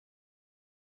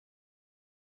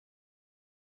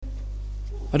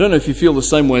I don't know if you feel the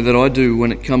same way that I do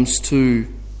when it comes to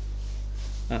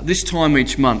this time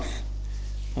each month.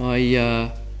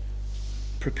 I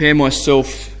prepare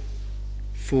myself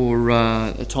for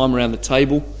a time around the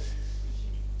table,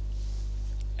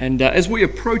 and as we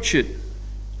approach it,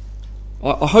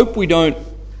 I hope we don't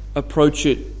approach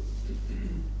it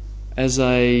as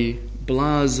a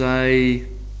blasé,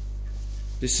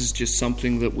 this is just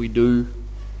something that we do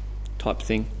type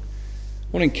thing.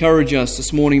 I want to encourage us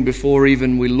this morning, before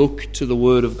even we look to the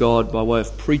Word of God by way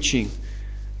of preaching,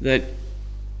 that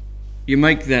you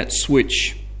make that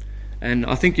switch. And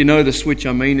I think you know the switch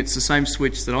I mean. It's the same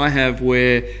switch that I have,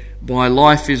 whereby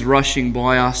life is rushing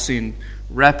by us in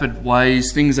rapid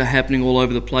ways. Things are happening all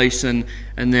over the place, and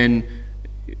then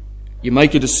you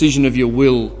make a decision of your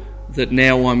will that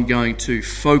now I'm going to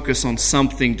focus on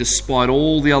something despite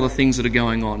all the other things that are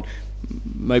going on.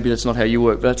 Maybe that's not how you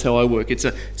work, but that's how I work. It's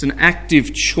an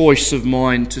active choice of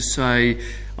mine to say,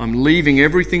 I'm leaving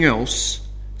everything else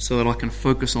so that I can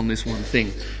focus on this one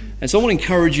thing. And so I want to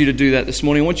encourage you to do that this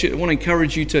morning. I want to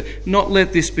encourage you to not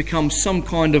let this become some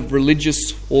kind of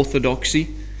religious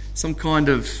orthodoxy, some kind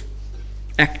of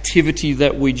activity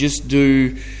that we just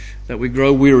do, that we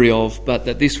grow weary of, but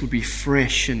that this would be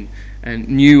fresh and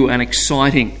new and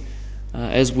exciting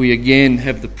as we again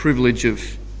have the privilege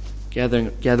of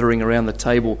gathering around the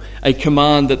table, a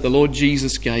command that the Lord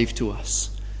Jesus gave to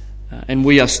us. And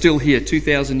we are still here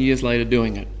 2,000 years later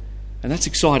doing it. And that's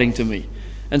exciting to me.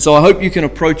 And so I hope you can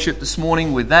approach it this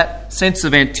morning with that sense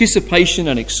of anticipation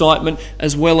and excitement,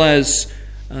 as well as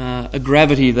a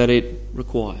gravity that it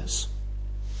requires.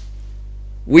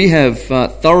 We have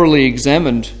thoroughly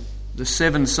examined the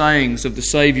 7 sayings of the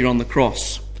Saviour on the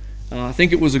cross. I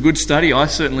think it was a good study. I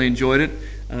certainly enjoyed it.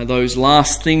 Those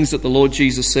last things that the Lord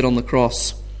Jesus said on the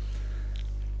cross.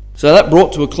 So that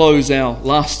brought to a close our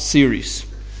last series.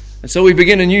 And so we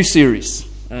begin a new series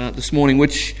this morning,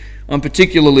 which I'm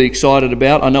particularly excited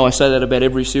about. I know I say that about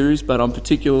every series, but I'm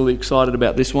particularly excited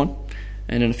about this one.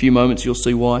 And in a few moments you'll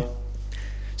see why.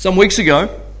 Some weeks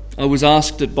ago, I was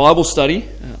asked at Bible study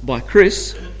by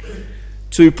Chris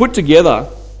to put together,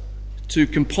 to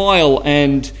compile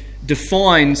and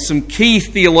define some key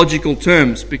theological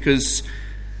terms, because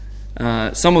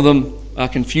some of them are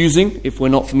confusing if we're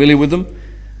not familiar with them.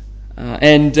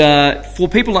 And for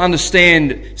people to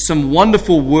understand some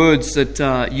wonderful words that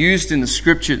are used in the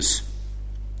Scriptures.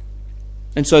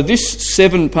 And so this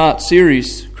 7-part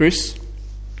series, Chris,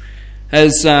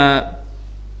 has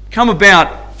come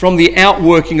about from the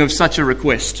outworking of such a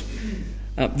request.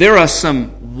 There are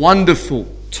some wonderful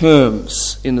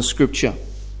terms in the Scripture.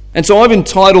 And so I've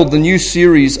entitled the new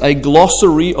series, A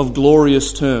Glossary of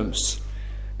Glorious Terms.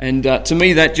 And to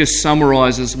me, that just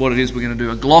summarises what it is we're going to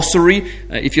do. A glossary,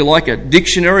 if you like, a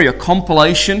dictionary, a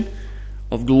compilation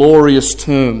of glorious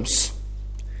terms.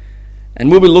 And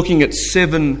we'll be looking at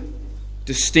 7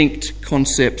 distinct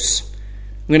concepts.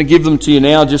 I'm going to give them to you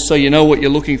now just so you know what you're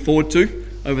looking forward to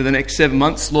over the next 7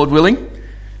 months, Lord willing.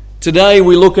 Today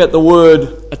we look at the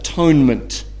word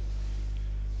atonement.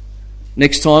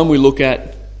 Next time we look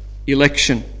at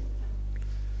election.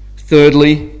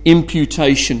 Thirdly,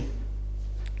 imputation.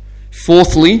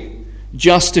 Fourthly,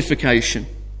 justification.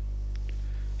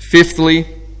 Fifthly,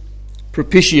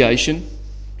 propitiation.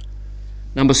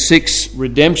 Number 6,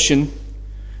 redemption.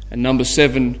 And number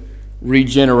 7,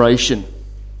 regeneration.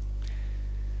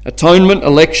 Atonement,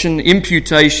 election,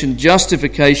 imputation,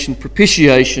 justification,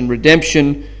 propitiation,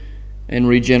 redemption, and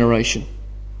regeneration.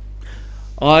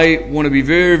 I want to be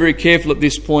very, very careful at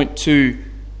this point to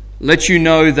let you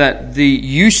know that the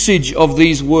usage of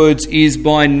these words is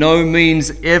by no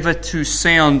means ever to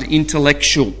sound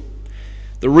intellectual.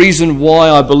 The reason why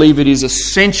I believe it is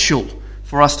essential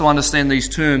for us to understand these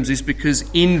terms is because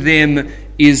in them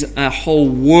is a whole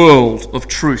world of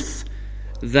truth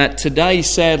that today,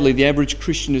 sadly, the average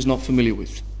Christian is not familiar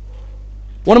with.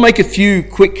 I want to make a few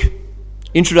quick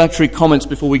introductory comments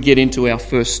before we get into our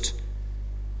first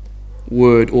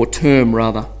word, or term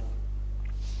rather.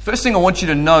 First thing I want you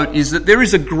to note is that there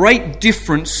is a great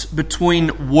difference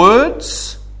between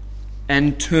words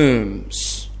and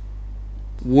terms.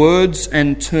 Words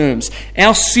and terms.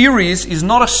 Our series is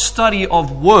not a study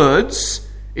of words,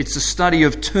 it's a study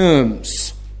of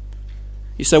terms.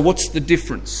 You say, what's the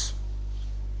difference?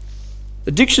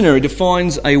 The dictionary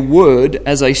defines a word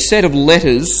as a set of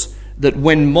letters that,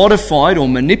 when modified or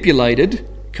manipulated,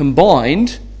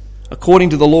 combined,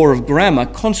 according to the law of grammar,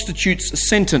 constitutes a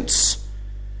sentence,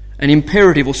 an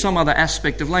imperative, or some other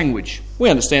aspect of language. We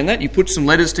understand that. You put some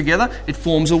letters together, it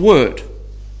forms a word.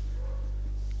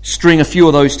 String a few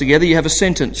of those together, you have a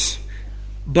sentence.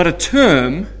 But a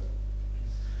term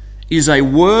is a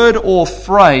word or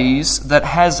phrase that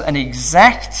has an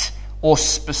exact or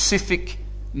specific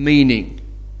meaning.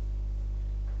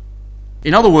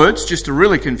 In other words, just to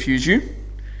really confuse you,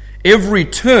 every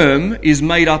term is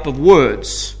made up of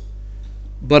words,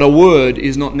 but a word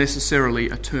is not necessarily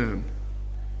a term.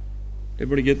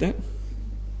 Everybody get that?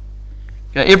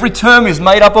 Okay, every term is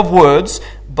made up of words,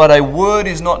 but a word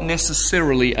is not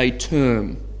necessarily a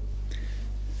term.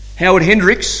 Howard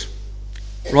Hendricks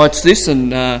writes this,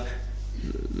 and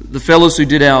the fellows who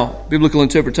did our biblical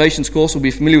interpretations course will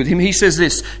be familiar with him. He says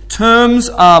this: terms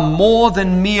are more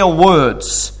than mere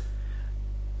words.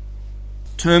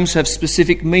 Terms have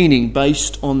specific meaning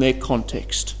based on their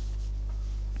context.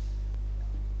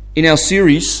 In our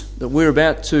series that we're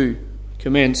about to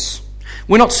commence,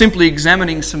 we're not simply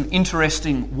examining some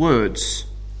interesting words,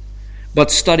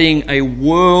 but studying a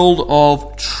world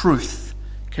of truth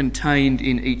contained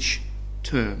in each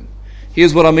term.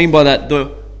 Here's what I mean by that.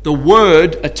 The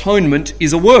word atonement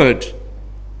is a word,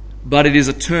 but it is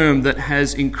a term that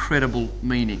has incredible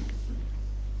meaning.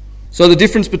 So the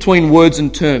difference between words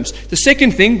and terms. The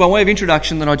second thing, by way of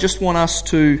introduction, that I just want us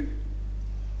to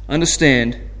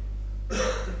understand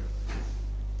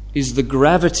is the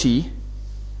gravity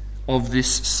of this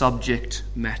subject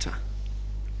matter.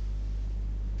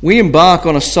 We embark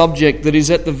on a subject that is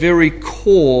at the very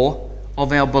core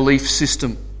of our belief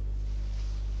system.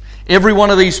 Every one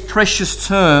of these precious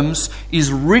terms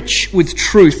is rich with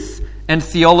truth and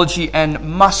theology and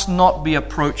must not be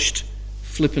approached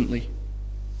flippantly.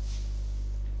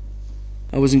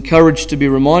 I was encouraged to be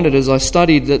reminded as I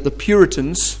studied that the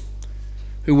Puritans,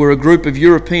 who were a group of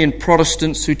European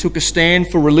Protestants who took a stand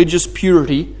for religious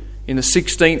purity in the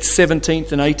 16th,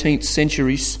 17th and 18th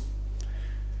centuries,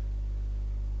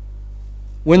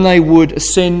 when they would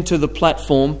ascend to the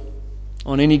platform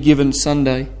on any given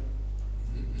Sunday,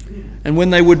 and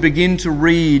when they would begin to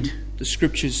read the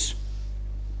Scriptures,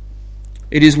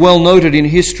 it is well noted in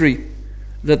history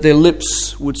that their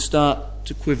lips would start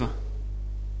to quiver.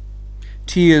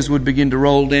 Tears would begin to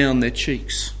roll down their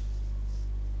cheeks.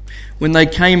 When they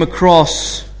came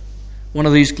across one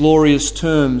of these glorious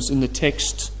terms in the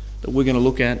text that we're going to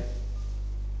look at,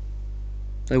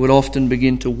 they would often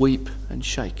begin to weep and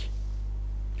shake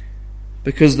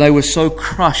because they were so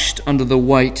crushed under the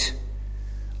weight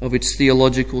of its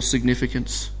theological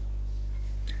significance.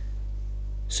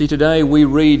 See, today we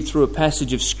read through a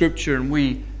passage of Scripture and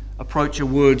we approach a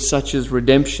word such as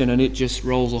redemption and it just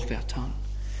rolls off our tongue.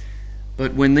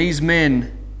 But when these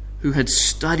men who had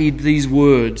studied these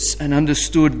words and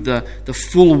understood the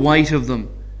full weight of them,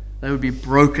 they would be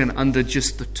broken under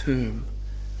just the term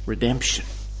redemption,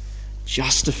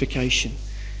 justification.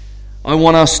 I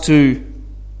want us to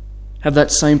have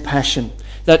that same passion,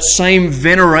 that same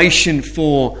veneration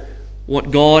for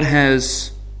what God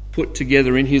has put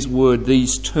together in His Word,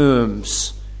 these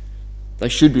terms. They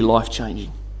should be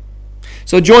life-changing.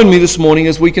 So join me this morning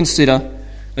as we consider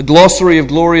a glossary of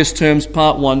glorious terms,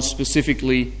 part 1,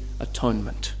 specifically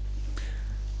atonement.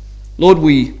 Lord,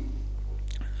 we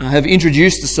have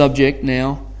introduced the subject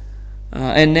now,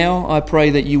 and now I pray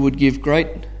that you would give great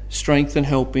strength and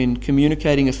help in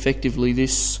communicating effectively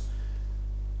this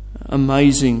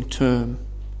amazing term.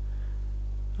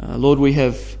 Lord, we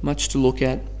have much to look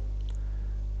at,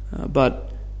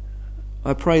 but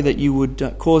I pray that you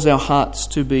would cause our hearts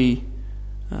to be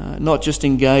not just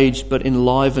engaged but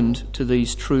enlivened to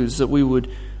these truths, that we would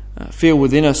feel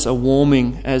within us a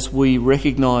warming as we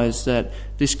recognise that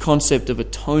this concept of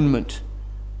atonement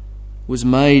was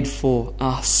made for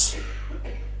us.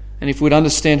 And if we'd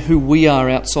understand who we are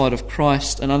outside of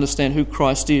Christ and understand who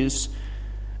Christ is,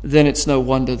 then it's no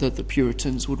wonder that the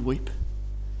Puritans would weep.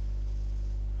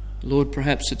 Lord,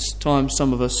 perhaps it's time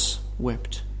some of us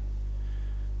wept.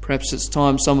 Perhaps it's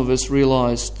time some of us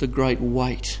realised the great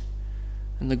weight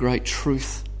and the great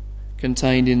truth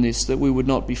contained in this, that we would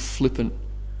not be flippant,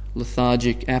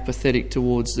 lethargic, apathetic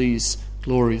towards these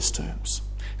glorious terms.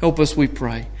 Help us, we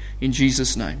pray, in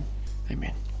Jesus' name.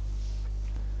 Amen.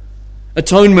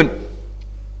 Atonement.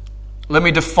 Let me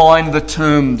define the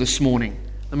term this morning.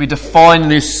 Let me define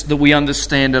this that we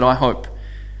understand it, I hope.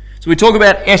 So we talk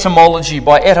about etymology.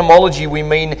 By etymology we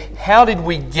mean, how did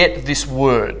we get this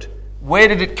word? Where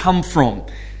did it come from?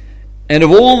 And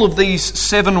of all of these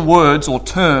 7 words or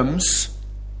terms,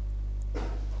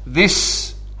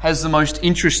 this has the most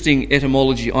interesting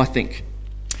etymology, I think.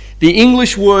 The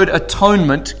English word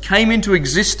atonement came into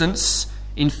existence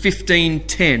in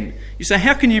 1510. You say,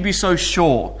 how can you be so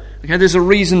sure? Okay, there's a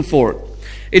reason for it.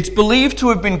 It's believed to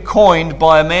have been coined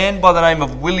by a man by the name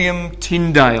of William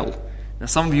Tyndale. Now,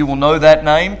 some of you will know that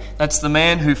name. That's the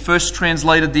man who first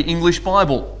translated the English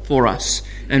Bible for us.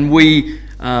 And we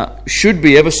should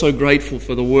be ever so grateful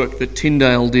for the work that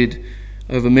Tyndale did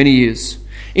over many years.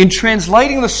 In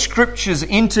translating the Scriptures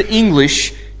into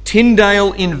English,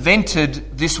 Tyndale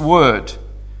invented this word,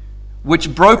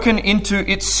 which broken into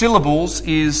its syllables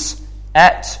is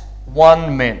at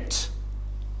one meant.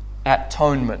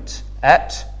 Atonement.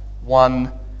 At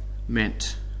one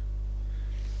meant.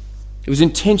 It was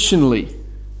intentionally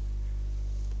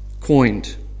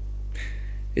coined.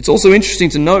 It's also interesting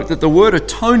to note that the word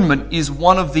atonement is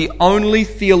one of the only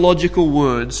theological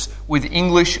words with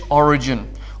English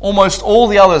origin. Almost all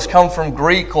the others come from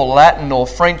Greek or Latin or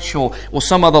French or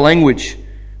some other language.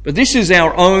 But this is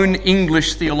our own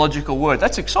English theological word.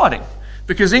 That's exciting,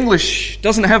 because English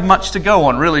doesn't have much to go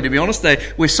on, really, to be honest.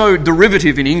 We're so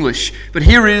derivative in English. But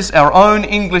here is our own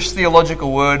English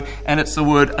theological word, and it's the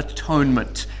word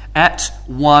atonement. At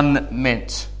one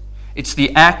meant. It's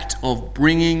the act of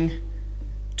bringing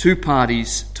two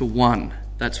parties to one.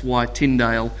 That's why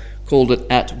Tyndale called it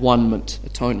at one meant,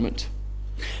 atonement.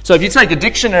 So if you take a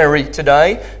dictionary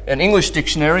today, an English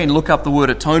dictionary, and look up the word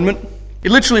atonement,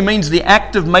 it literally means the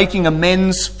act of making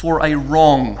amends for a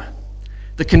wrong,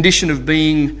 the condition of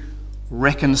being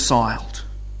reconciled.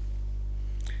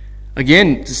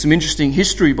 Again, there's some interesting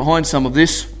history behind some of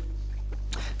this.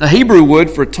 The Hebrew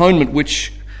word for atonement,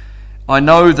 which I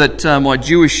know that my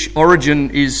Jewish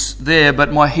origin is there,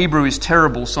 but my Hebrew is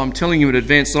terrible, so I'm telling you in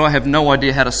advance that I have no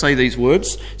idea how to say these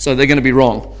words, so they're going to be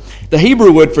wrong. The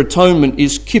Hebrew word for atonement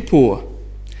is kippur,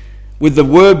 with the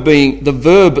verb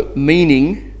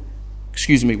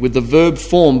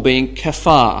form being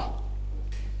kafar.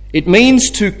 It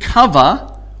means to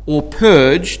cover or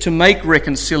purge, to make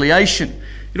reconciliation.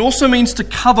 It also means to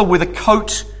cover with a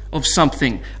coat of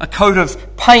something, a coat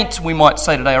of paint, we might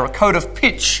say today, or a coat of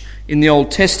pitch in the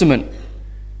Old Testament.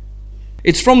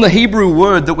 It's from the Hebrew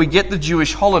word that we get the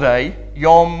Jewish holiday,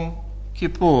 Yom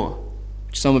Kippur,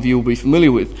 which some of you will be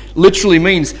familiar with. Literally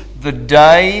means the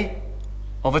Day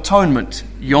of Atonement,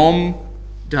 Yom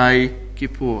Day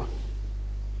Kippur.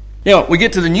 Now, we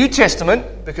get to the New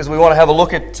Testament because we want to have a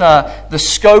look at the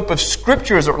scope of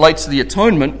Scripture as it relates to the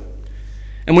atonement.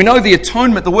 And we know the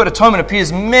atonement, the word atonement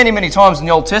appears many, many times in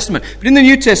the Old Testament. But in the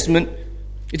New Testament,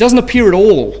 it doesn't appear at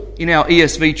all in our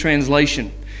ESV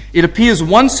translation. It appears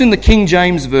once in the King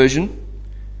James Version,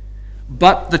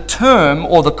 but the term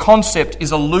or the concept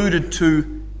is alluded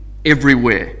to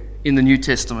everywhere in the New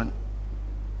Testament.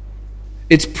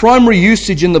 Its primary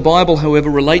usage in the Bible, however,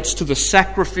 relates to the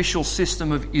sacrificial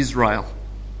system of Israel.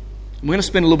 I'm going to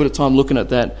spend a little bit of time looking at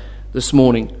that this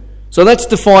morning. So that's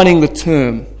defining the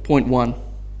term, point one.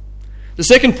 The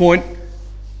second point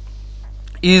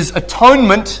is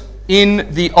atonement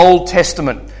in the Old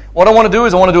Testament. What I want to do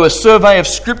is I want to do a survey of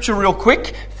Scripture real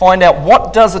quick, find out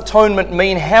what does atonement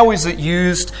mean, how is it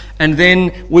used, and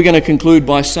then we're going to conclude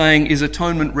by saying, is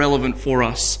atonement relevant for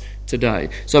us today?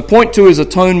 So point two is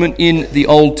atonement in the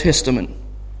Old Testament.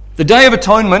 The Day of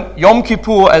Atonement, Yom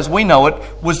Kippur as we know it,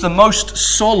 was the most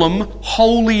solemn,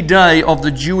 holy day of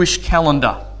the Jewish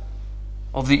calendar,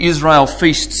 of the Israel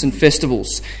feasts and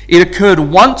festivals. It occurred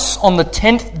once on the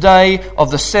 10th day of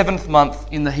the 7th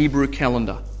month in the Hebrew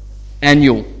calendar,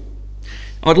 annual.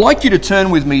 I'd like you to turn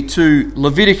with me to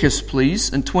Leviticus,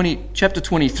 please, and chapter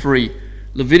 23.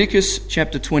 Leviticus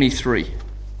chapter 23.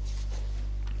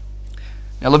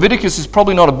 Now, Leviticus is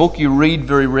probably not a book you read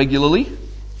very regularly.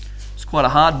 It's quite a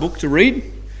hard book to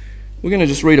read. We're going to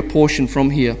just read a portion from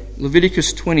here.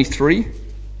 Leviticus 23,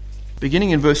 beginning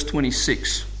in verse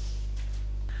 26.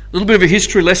 A little bit of a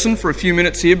history lesson for a few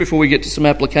minutes here before we get to some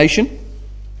application.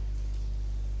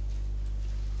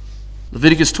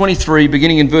 Leviticus 23,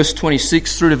 beginning in verse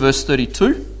 26 through to verse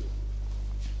 32.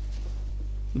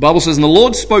 The Bible says, "And the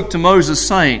Lord spoke to Moses,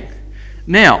 saying,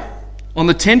 Now, on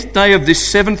the 10th day of this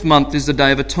 7th month is the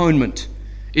Day of Atonement.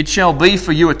 It shall be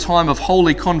for you a time of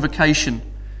holy convocation,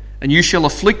 and you shall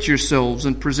afflict yourselves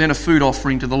and present a food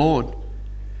offering to the Lord.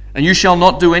 And you shall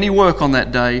not do any work on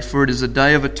that day, for it is a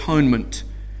day of atonement,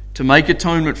 to make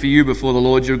atonement for you before the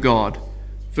Lord your God."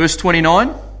 Verse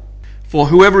 29, "For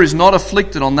whoever is not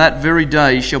afflicted on that very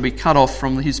day shall be cut off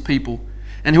from his people.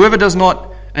 And whoever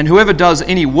does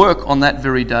any work on that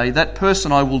very day, that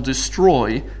person I will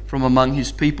destroy from among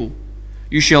his people.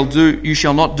 You shall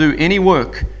not do any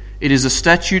work. It is a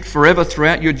statute forever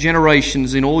throughout your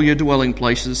generations in all your dwelling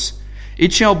places.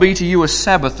 It shall be to you a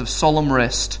Sabbath of solemn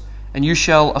rest, and you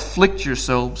shall afflict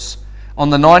yourselves. On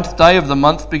the 9th day of the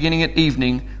month, beginning at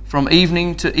evening, from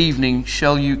evening to evening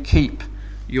shall you keep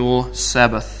your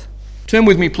Sabbath." Turn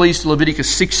with me, please, to Leviticus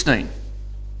 16.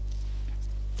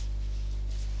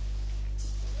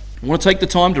 I want to take the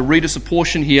time to read us a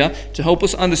portion here to help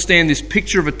us understand this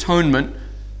picture of atonement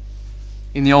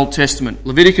in the Old Testament.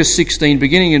 Leviticus 16,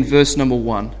 beginning in verse number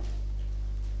 1.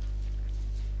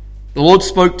 The Lord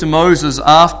spoke to Moses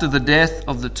after the death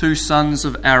of the two sons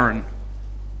of Aaron.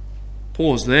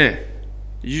 Pause there.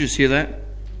 Did you just hear that?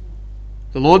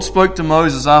 The Lord spoke to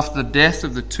Moses after the death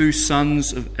of the two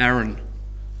sons of Aaron.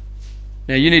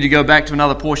 Now you need to go back to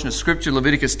another portion of Scripture,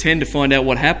 Leviticus 10, to find out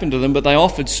what happened to them, but they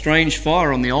offered strange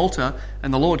fire on the altar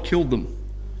and the Lord killed them.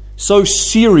 So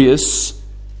serious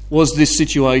was this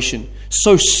situation.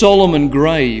 So solemn and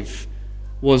grave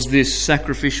was this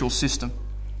sacrificial system.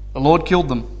 The Lord killed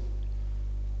them.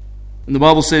 And the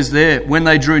Bible says there, when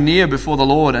they drew near before the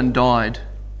Lord and died.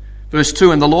 Verse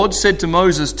 2, and the Lord said to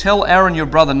Moses, tell Aaron your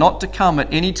brother not to come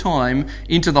at any time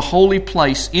into the holy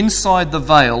place inside the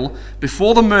veil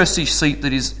before the mercy seat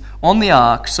that is on the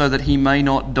ark, so that he may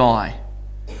not die.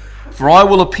 For I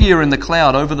will appear in the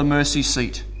cloud over the mercy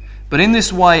seat. But in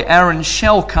this way Aaron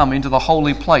shall come into the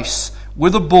holy place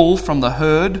with a bull from the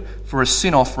herd for a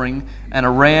sin offering and a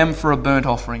ram for a burnt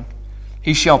offering.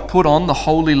 He shall put on the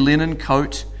holy linen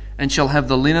coat and shall have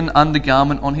the linen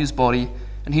undergarment on his body,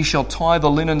 and he shall tie the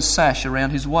linen sash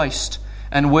around his waist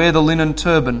and wear the linen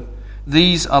turban.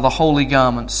 These are the holy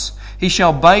garments. He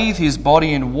shall bathe his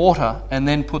body in water and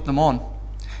then put them on.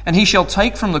 And he shall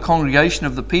take from the congregation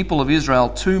of the people of Israel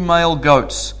 2 male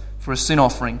goats for a sin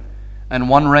offering and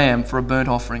 1 ram for a burnt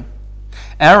offering.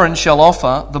 Aaron shall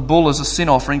offer the bull as a sin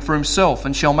offering for himself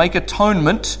and shall make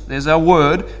atonement, there's our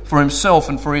word, for himself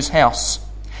and for his house.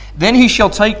 Then he shall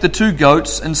take the 2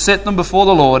 goats and set them before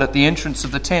the Lord at the entrance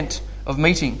of the tent of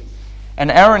meeting.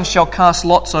 And Aaron shall cast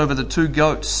lots over the 2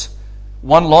 goats,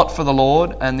 1 lot for the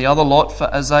Lord and the other lot for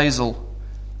Azazel.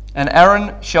 And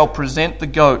Aaron shall present the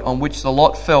goat on which the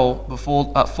lot fell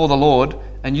for the Lord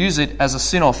and use it as a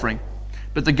sin offering.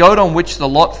 But the goat on which the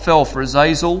lot fell for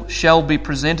Azazel shall be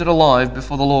presented alive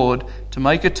before the Lord to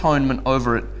make atonement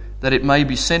over it, that it may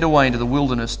be sent away into the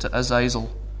wilderness to Azazel.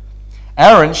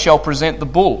 Aaron shall present the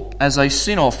bull as a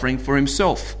sin offering for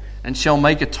himself, and shall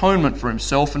make atonement for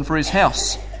himself and for his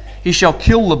house. He shall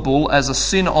kill the bull as a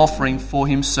sin offering for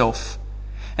himself.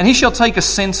 And he shall take a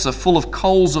censer full of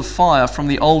coals of fire from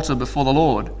the altar before the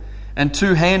Lord, and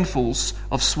 2 handfuls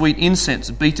of sweet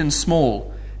incense beaten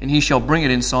small, and he shall bring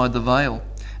it inside the veil,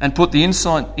 and put the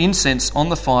incense on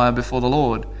the fire before the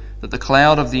Lord, that the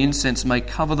cloud of the incense may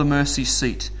cover the mercy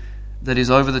seat that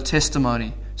is over the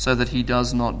testimony, so that he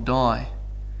does not die.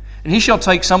 And he shall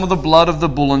take some of the blood of the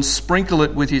bull and sprinkle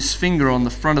it with his finger on the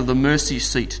front of the mercy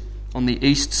seat on the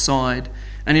east side.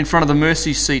 And in front of the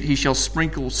mercy seat he shall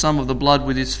sprinkle some of the blood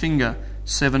with his finger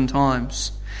 7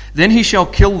 times. Then he shall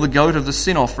kill the goat of the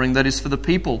sin offering that is for the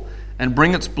people, and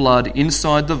bring its blood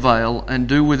inside the veil, and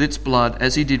do with its blood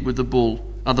as he did with the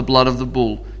blood of the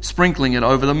bull, sprinkling it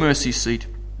over the mercy seat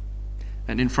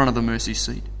and in front of the mercy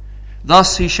seat.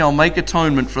 Thus he shall make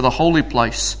atonement for the holy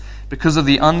place, because of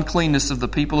the uncleanness of the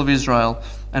people of Israel,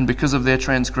 and because of their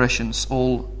transgressions,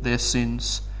 all their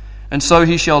sins. And so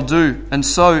he shall do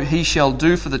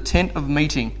for the tent of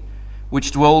meeting,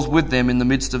 which dwells with them in the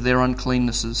midst of their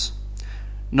uncleannesses.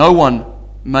 No one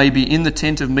may be in the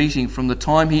tent of meeting from the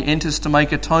time he enters to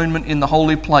make atonement in the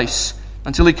holy place,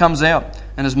 until he comes out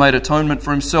and has made atonement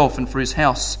for himself and for his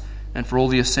house and for all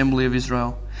the assembly of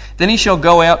Israel. Then he shall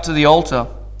go out to the altar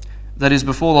that is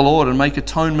before the Lord and make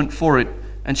atonement for it,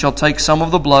 and shall take some of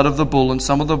the blood of the bull and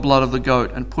some of the blood of the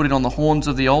goat, and put it on the horns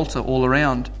of the altar all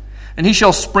around. And he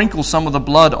shall sprinkle some of the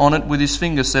blood on it with his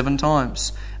finger 7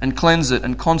 times, and cleanse it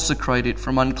and consecrate it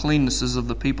from uncleannesses of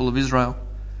the people of Israel.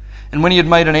 And when he has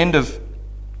made an end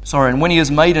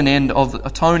of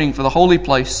atoning for the holy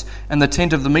place and the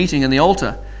tent of the meeting and the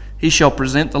altar, he shall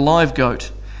present the live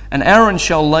goat. And Aaron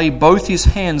shall lay both his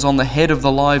hands on the head of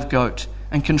the live goat,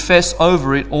 and confess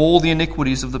over it all the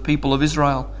iniquities of the people of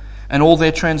Israel, and all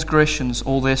their transgressions,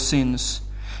 all their sins.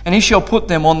 And he shall put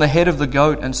them on the head of the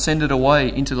goat, and send it away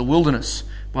into the wilderness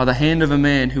by the hand of a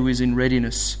man who is in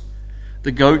readiness.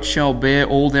 The goat shall bear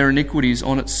all their iniquities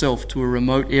on itself to a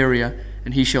remote area,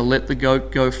 and he shall let the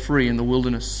goat go free in the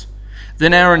wilderness.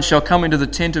 Then Aaron shall come into the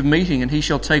tent of meeting, and he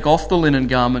shall take off the linen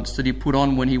garments that he put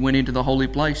on when he went into the holy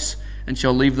place, and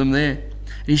shall leave them there.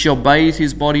 He shall bathe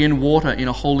his body in water in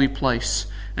a holy place,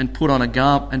 and put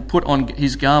on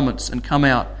his garments, and come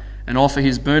out, and offer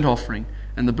his burnt offering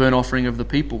and the burnt offering of the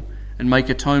people, and make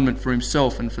atonement for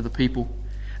himself and for the people.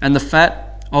 And the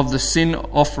fat of the sin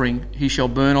offering he shall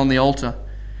burn on the altar.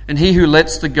 And he who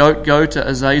lets the goat go to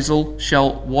Azazel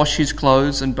shall wash his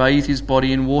clothes and bathe his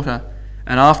body in water,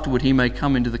 and afterward he may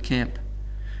come into the camp.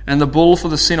 And the bull for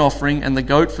the sin offering and the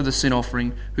goat for the sin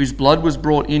offering, whose blood was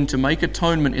brought in to make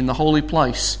atonement in the holy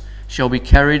place, shall be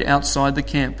carried outside the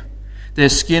camp. Their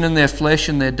skin and their flesh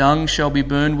and their dung shall be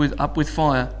burned up with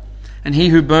fire. And he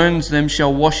who burns them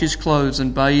shall wash his clothes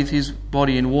and bathe his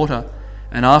body in water,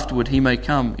 and afterward he may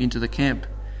come into the camp.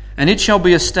 And it shall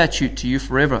be a statute to you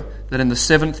forever, that in the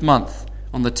 7th month,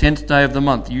 on the 10th day of the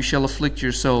month, you shall afflict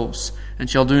yourselves, and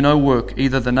shall do no work,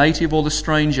 either the native or the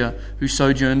stranger who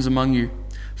sojourns among you.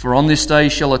 For on this day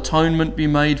shall atonement be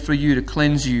made for you to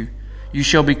cleanse you. You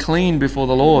shall be clean before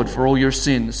the Lord for all your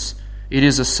sins. It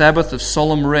is a Sabbath of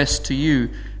solemn rest to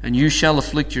you, and you shall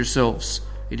afflict yourselves.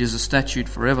 It is a statute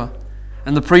forever.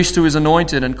 And the priest who is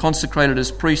anointed and consecrated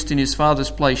as priest in his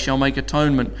father's place shall make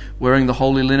atonement, wearing the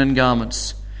holy linen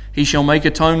garments. He shall make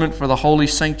atonement for the holy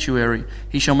sanctuary.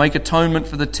 He shall make atonement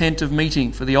for the tent of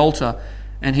meeting, for the altar,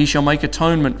 and he shall make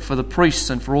atonement for the priests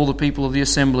and for all the people of the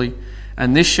assembly.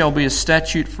 And this shall be a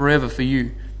statute forever for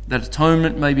you, that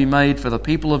atonement may be made for the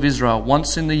people of Israel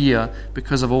once in the year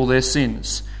because of all their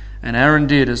sins. And Aaron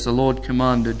did as the Lord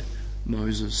commanded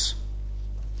Moses.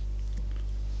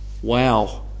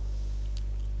 Wow.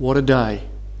 What a day.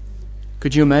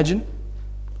 Could you imagine?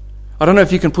 I don't know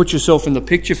if you can put yourself in the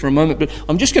picture for a moment, but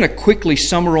I'm just going to quickly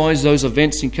summarize those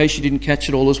events in case you didn't catch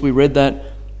it all as we read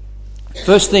that.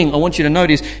 First thing I want you to note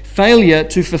is failure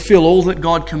to fulfill all that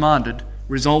God commanded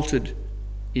resulted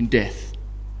in death.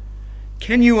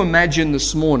 Can you imagine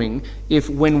this morning if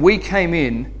when we came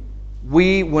in,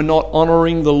 we were not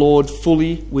honouring the Lord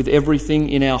fully with everything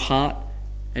in our heart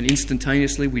and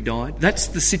instantaneously we died? That's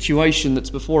the situation that's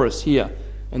before us here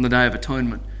on the Day of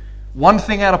Atonement. One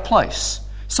thing out of place.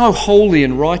 So holy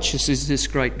and righteous is this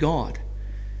great God.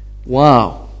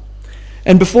 Wow.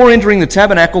 And before entering the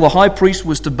tabernacle, the high priest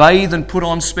was to bathe and put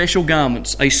on special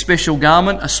garments. A special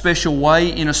garment, a special way,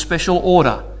 in a special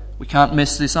order. We can't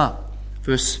mess this up.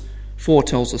 Verse 4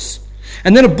 tells us.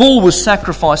 And then a bull was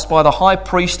sacrificed by the high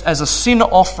priest as a sin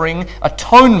offering,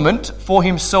 atonement for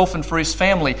himself and for his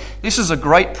family. This is a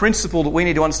great principle that we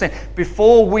need to understand.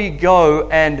 Before we go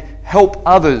and help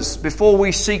others, before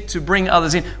we seek to bring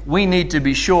others in, we need to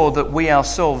be sure that we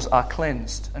ourselves are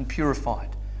cleansed and purified.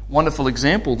 Wonderful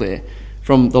example there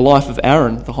from the life of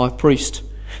Aaron, the high priest.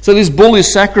 So this bull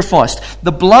is sacrificed.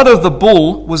 The blood of the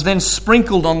bull was then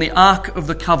sprinkled on the Ark of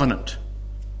the Covenant,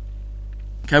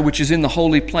 which is in the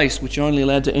holy place, which you're only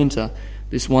allowed to enter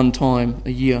this one time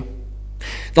a year.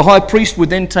 The high priest would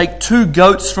then take 2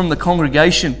 goats from the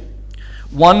congregation,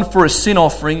 one for a sin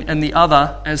offering and the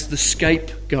other as the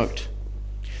scapegoat.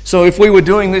 So if we were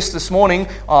doing this morning,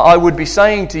 I would be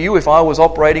saying to you, if I was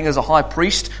operating as a high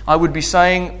priest, I would be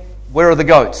saying, where are the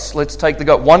goats? Let's take the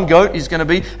goat. One goat is going to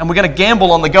be, and we're going to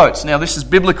gamble on the goats. Now this is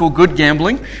biblical good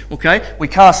gambling, okay? We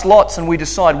cast lots and we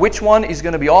decide which one is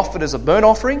going to be offered as a burnt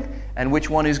offering and which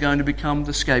one is going to become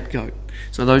the scapegoat.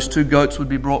 So those 2 goats would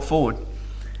be brought forward.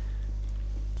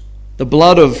 The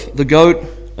blood of the goat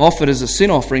offered as a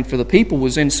sin offering for the people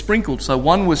was then sprinkled. So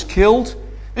one was killed.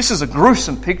 This is a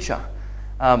gruesome picture.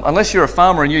 Unless you're a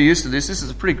farmer and you're used to this is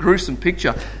a pretty gruesome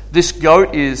picture. This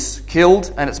goat is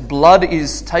killed and its blood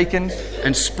is taken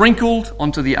and sprinkled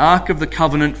onto the Ark of the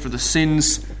Covenant for the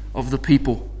sins of the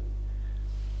people.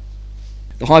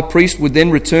 The high priest would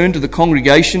then return to the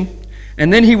congregation,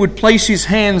 and then he would place his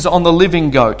hands on the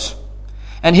living goat,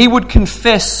 and he would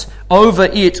confess over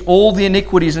it all the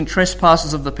iniquities and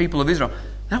trespasses of the people of Israel.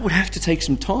 That would have to take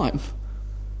some time.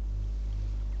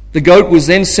 The goat was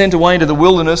then sent away into the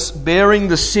wilderness, bearing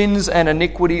the sins and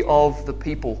iniquity of the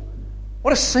people.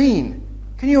 What a scene!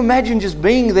 Can you imagine just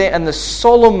being there and the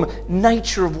solemn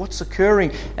nature of what's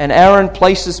occurring? And Aaron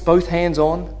places both hands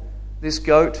on this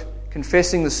goat,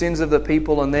 confessing the sins of the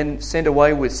people, and then sent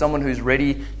away with someone who's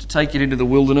ready to take it into the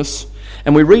wilderness.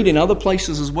 And we read in other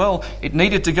places as well, it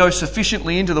needed to go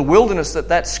sufficiently into the wilderness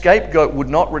that scapegoat would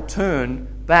not return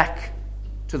back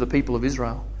to the people of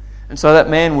Israel. And so that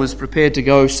man was prepared to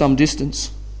go some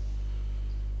distance.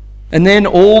 And then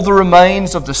all the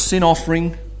remains of the sin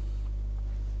offering,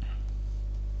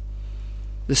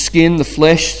 the skin, the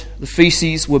flesh, the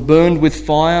feces, were burned with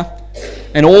fire.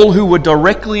 And all who were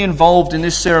directly involved in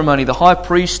this ceremony, the high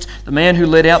priest, the man who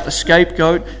led out the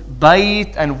scapegoat,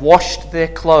 bathed and washed their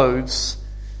clothes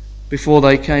before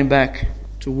they came back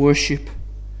to worship.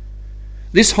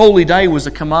 This holy day was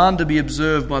a command to be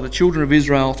observed by the children of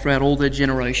Israel throughout all their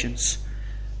generations.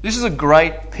 This is a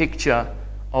great picture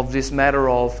of this matter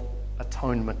of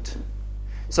atonement.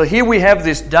 So here we have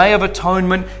this Day of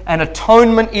Atonement, and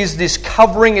atonement is this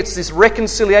covering, it's this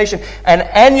reconciliation. And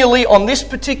annually on this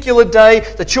particular day,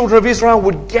 the children of Israel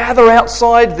would gather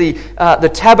outside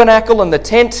the tabernacle and the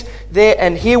tent there,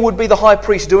 and here would be the high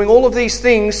priest doing all of these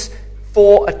things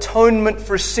for atonement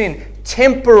for sin,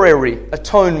 temporary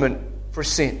atonement for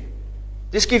sin.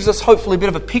 This gives us hopefully a bit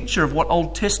of a picture of what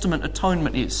Old Testament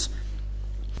atonement is.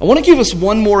 I want to give us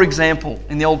one more example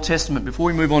in the Old Testament before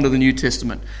we move on to the New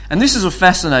Testament. And this is a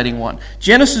fascinating one.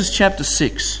 Genesis chapter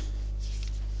 6.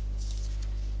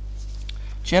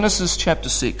 Genesis chapter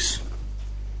 6.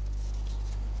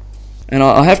 And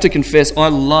I have to confess, I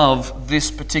love this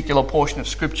particular portion of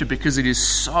Scripture because it is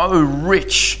so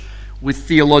rich with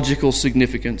theological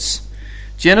significance.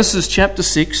 Genesis chapter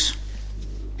 6.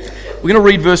 We're going to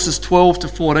read verses 12 to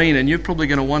 14, and you're probably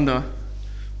going to wonder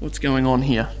what's going on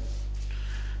here.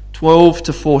 12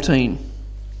 to 14.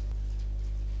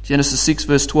 Genesis 6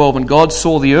 verse 12. And God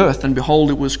saw the earth, and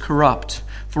behold, it was corrupt,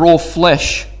 for all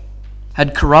flesh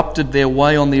had corrupted their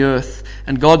way on the earth.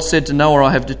 And God said to Noah,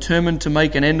 I have determined to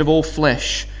make an end of all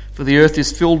flesh, for the earth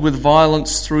is filled with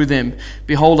violence through them.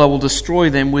 Behold, I will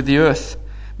destroy them with the earth.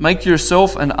 Make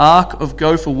yourself an ark of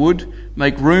gopher wood,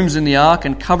 make rooms in the ark,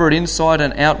 and cover it inside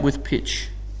and out with pitch.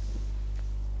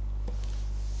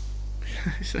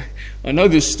 I know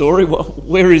this story.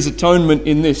 Where is atonement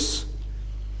in this?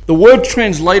 The word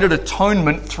translated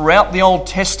atonement throughout the Old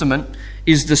Testament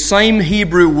is the same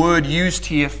Hebrew word used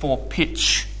here for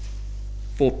pitch.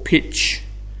 For pitch.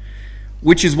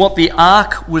 Which is what the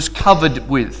ark was covered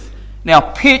with. Now,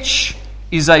 pitch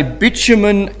is a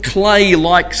bitumen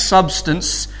clay-like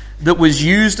substance that was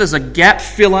used as a gap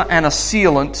filler and a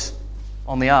sealant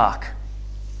on the ark.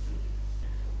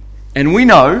 And we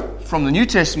know from the New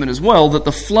Testament as well that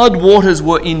the flood waters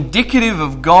were indicative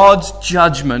of God's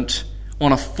judgment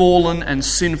on a fallen and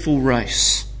sinful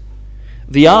race.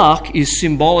 The ark is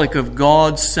symbolic of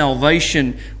God's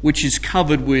salvation, which is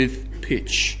covered with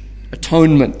pitch,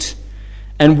 atonement,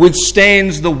 and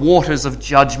withstands the waters of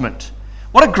judgment.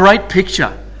 What a great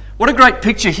picture. What a great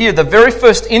picture here. The very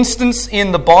first instance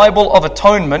in the Bible of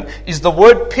atonement is the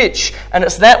word pitch, and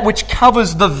it's that which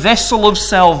covers the vessel of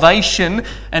salvation.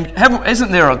 And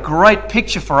isn't there a great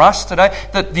picture for us today?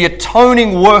 That the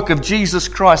atoning work of Jesus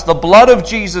Christ, the blood of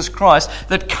Jesus Christ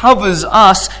that covers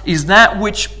us, is that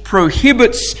which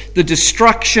prohibits the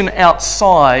destruction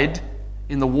outside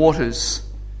in the waters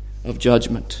of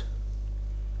judgment.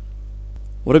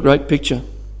 What a great picture.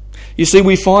 You see,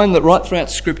 we find that right throughout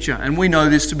Scripture, and we know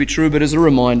this to be true, but as a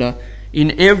reminder,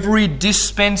 in every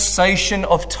dispensation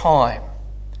of time,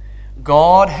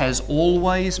 God has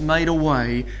always made a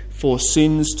way for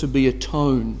sins to be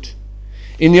atoned.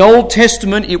 In the Old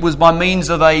Testament, it was by means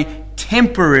of a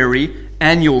temporary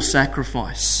annual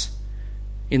sacrifice.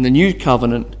 In the New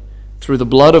Covenant, through the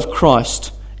blood of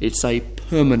Christ, it's a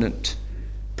permanent,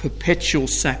 perpetual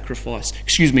sacrifice.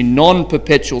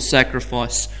 Non-perpetual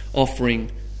sacrifice offering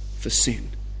for sin.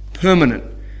 Permanent.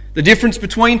 The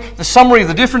summary of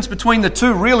the difference between the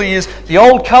two really is the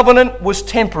old covenant was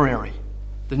temporary.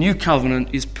 The new covenant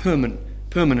is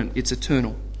permanent. It's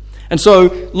eternal. And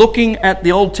so, looking at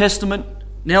the Old Testament,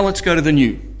 now let's go to the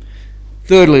New.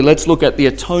 Thirdly, let's look at the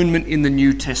atonement in the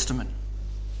New Testament.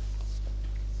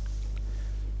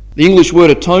 The English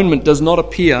word atonement does not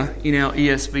appear in our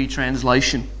ESV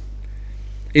translation.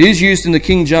 It is used in the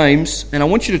King James, and I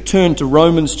want you to turn to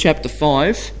Romans chapter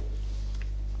 5.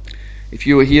 If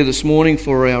you were here this morning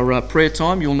for our prayer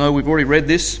time, you'll know we've already read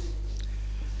this.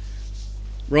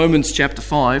 Romans chapter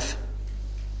 5.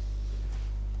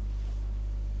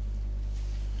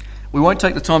 We won't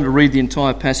take the time to read the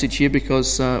entire passage here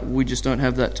because we just don't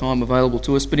have that time available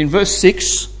to us. But in verse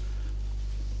 6,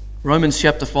 Romans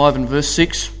chapter 5 and verse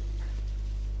 6,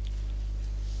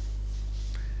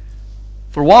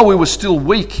 for while we were still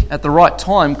weak at the right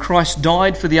time, Christ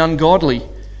died for the ungodly.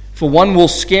 For one will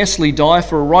scarcely die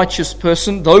for a righteous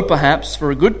person, though perhaps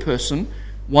for a good person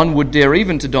one would dare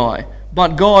even to die.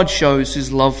 But God shows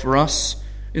his love for us,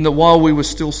 in that while we were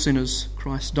still sinners,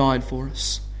 Christ died for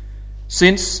us.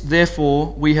 Since,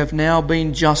 therefore, we have now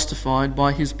been justified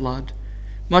by his blood,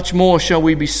 much more shall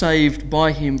we be saved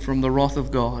by him from the wrath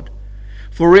of God.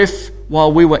 For if,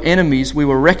 while we were enemies, we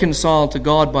were reconciled to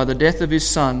God by the death of his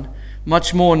Son,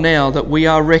 much more now that we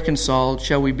are reconciled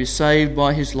shall we be saved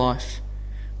by his life.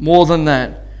 More than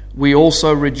that, we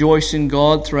also rejoice in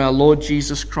God through our Lord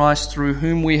Jesus Christ, through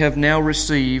whom we have now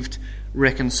received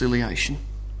reconciliation.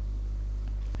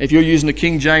 If you're using a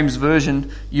King James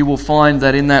Version, you will find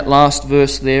that in that last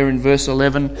verse there, in verse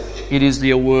 11, it is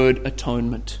the word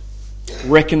atonement.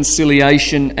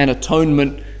 Reconciliation and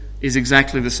atonement is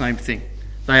exactly the same thing.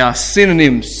 They are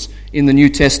synonyms in the New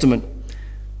Testament.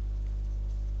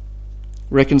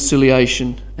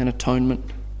 Reconciliation and atonement.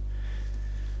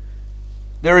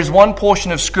 There is one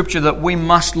portion of Scripture that we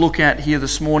must look at here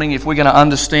this morning if we're going to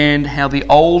understand how the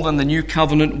Old and the New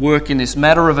Covenant work in this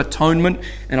matter of atonement.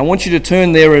 And I want you to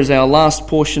turn there as our last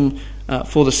portion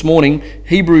for this morning.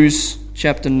 Hebrews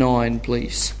chapter 9,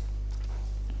 please.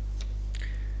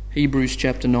 Hebrews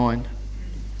chapter 9.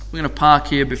 We're going to park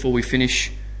here before we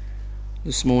finish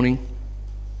this morning.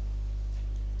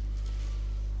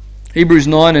 Hebrews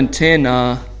 9 and 10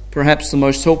 are perhaps the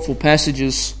most helpful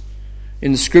passages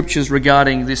in the Scriptures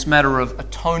regarding this matter of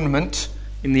atonement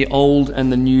in the Old and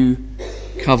the New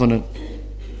Covenant.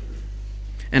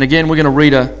 And again, we're going to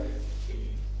read a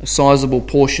sizable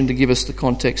portion to give us the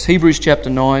context. Hebrews chapter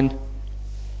 9,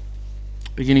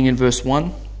 beginning in verse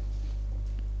 1.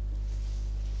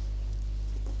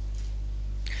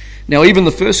 Now even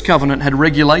the first covenant had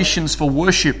regulations for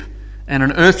worship and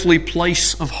an earthly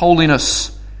place of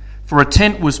holiness, for a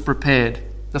tent was prepared.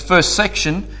 The first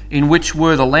section, in which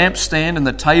were the lampstand and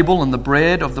the table and the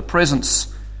bread of the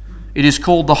presence. It is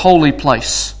called the holy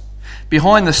place.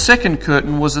 Behind the second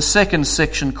curtain was a second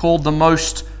section called the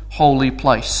most holy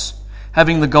place,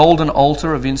 having the golden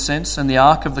altar of incense and the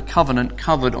ark of the covenant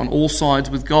covered on all sides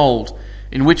with gold,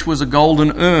 in which was a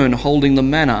golden urn holding the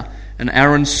manna and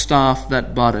Aaron's staff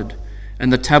that budded,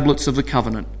 and the tablets of the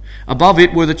covenant. Above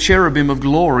it were the cherubim of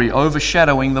glory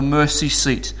overshadowing the mercy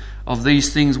seat. Of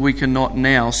these things we cannot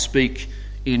now speak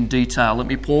in detail. Let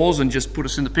me pause and just put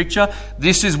us in the picture.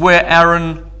 This is where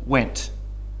Aaron went.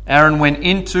 Aaron went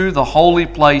into the holy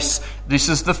place. This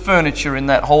is the furniture in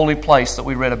that holy place that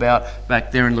we read about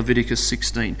back there in Leviticus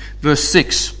 16. Verse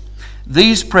 6.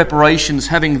 These preparations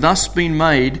having thus been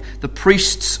made, the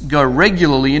priests go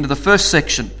regularly into the first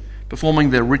section, performing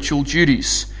their ritual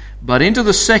duties. But into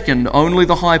the second only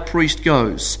the high priest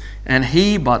goes, and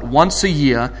he but once a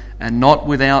year, and not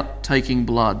without taking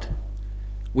blood,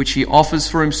 which he offers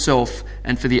for himself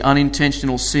and for the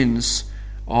unintentional sins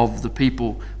of the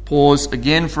people. Pause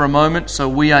again for a moment. So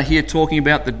we are here talking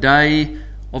about the Day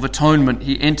of Atonement.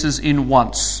 He enters in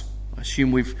once. I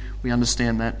assume we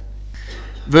understand that.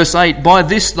 Verse 8, by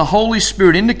this the Holy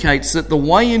Spirit indicates that the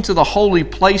way into the holy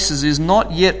places is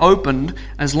not yet opened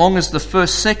as long as the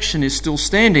first section is still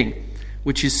standing,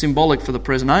 which is symbolic for the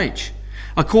present age.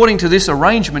 According to this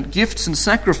arrangement, gifts and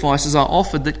sacrifices are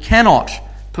offered that cannot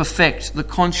perfect the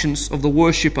conscience of the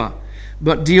worshipper,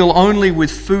 but deal only with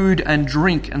food and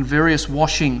drink and various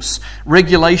washings,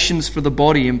 regulations for the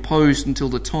body imposed until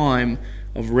the time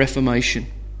of Reformation.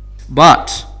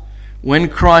 But when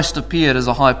Christ appeared as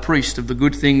a high priest of the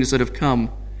good things that have come,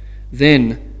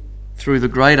 then through the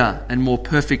greater and more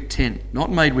perfect tent,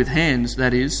 not made with hands,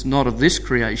 that is, not of this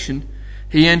creation,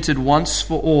 he entered once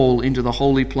for all into the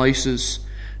holy places,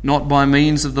 not by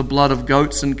means of the blood of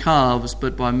goats and calves,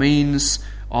 but by means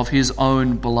of his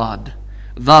own blood,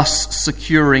 thus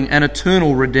securing an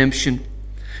eternal redemption.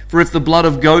 For if the blood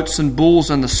of goats and bulls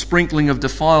and the sprinkling of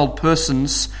defiled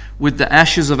persons with the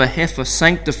ashes of a heifer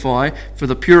sanctify for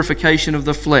the purification of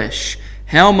the flesh,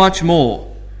 how much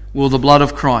more will the blood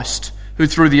of Christ, who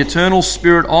through the eternal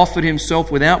Spirit offered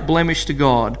himself without blemish to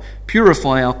God,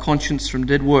 purify our conscience from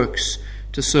dead works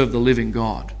to serve the living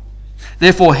God.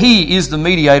 Therefore he is the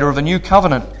mediator of a new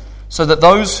covenant, so that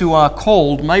those who are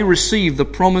called may receive the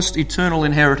promised eternal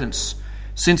inheritance,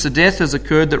 since a death has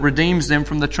occurred that redeems them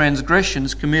from the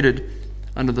transgressions committed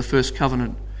under the first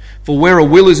covenant. For where a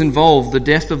will is involved, the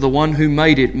death of the one who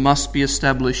made it must be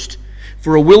established.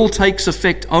 For a will takes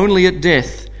effect only at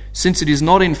death, since it is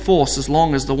not in force as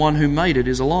long as the one who made it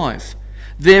is alive.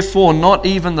 Therefore not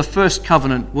even the first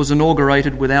covenant was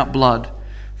inaugurated without blood.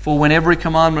 For when every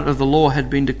commandment of the law had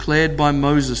been declared by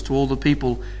Moses to all the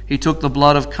people, he took the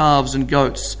blood of calves and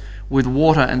goats with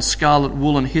water and scarlet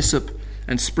wool and hyssop,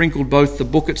 and sprinkled both the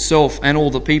book itself and all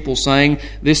the people, saying,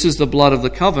 this is the blood of the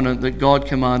covenant that God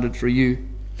commanded for you.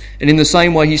 And in the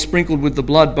same way he sprinkled with the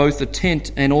blood both the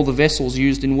tent and all the vessels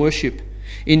used in worship.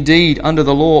 Indeed, under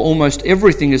the law almost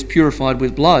everything is purified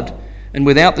with blood, and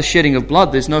without the shedding of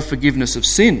blood there's no forgiveness of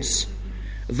sins.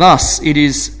 Thus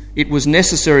it was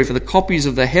necessary for the copies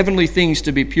of the heavenly things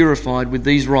to be purified with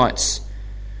these rites,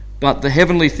 but the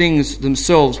heavenly things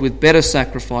themselves with better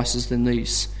sacrifices than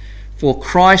these. For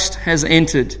Christ has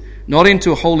entered, not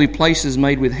into holy places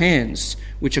made with hands,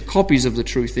 which are copies of the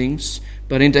true things,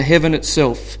 but into heaven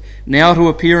itself, now to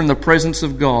appear in the presence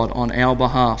of God on our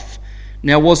behalf.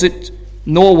 Nor was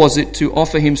it to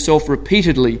offer himself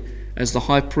repeatedly as the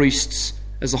high priest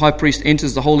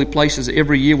enters the holy places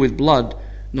every year with blood,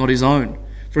 not his own.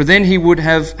 For then he would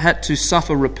have had to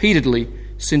suffer repeatedly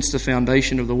since the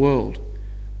foundation of the world.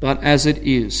 But as it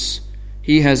is,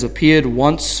 he has appeared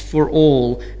once for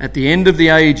all at the end of the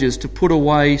ages to put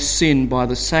away sin by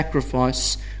the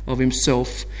sacrifice of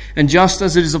himself. And just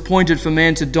as it is appointed for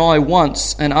man to die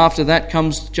once, and after that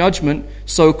comes judgment,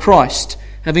 so Christ,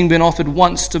 having been offered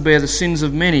once to bear the sins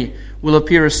of many, will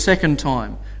appear a second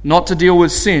time, not to deal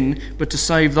with sin, but to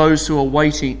save those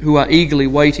who are eagerly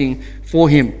waiting for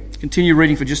him. Continue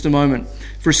reading for just a moment.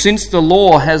 For since the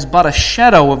law has but a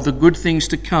shadow of the good things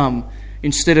to come,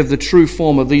 instead of the true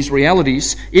form of these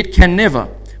realities, it can never,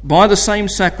 by the same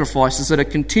sacrifices that are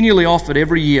continually offered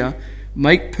every year,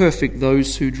 make perfect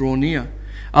those who draw near.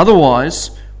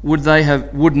 Otherwise, would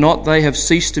not they have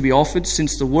ceased to be offered,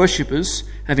 since the worshippers,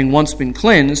 having once been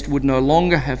cleansed, would no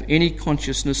longer have any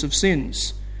consciousness of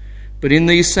sins? But in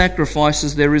these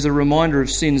sacrifices there is a reminder of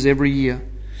sins every year.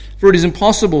 For it is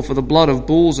impossible for the blood of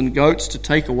bulls and goats to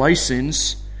take away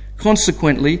sins.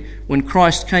 Consequently, when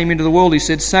Christ came into the world, he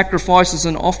said, "Sacrifices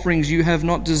and offerings you have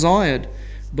not desired,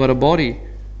 but a body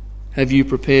have you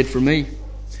prepared for me.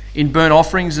 In burnt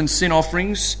offerings and sin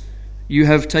offerings you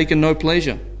have taken no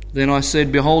pleasure. Then I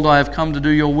said, Behold, I have come to do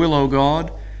your will, O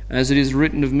God, as it is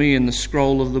written of me in the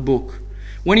scroll of the book."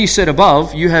 When he said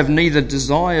above, "You have neither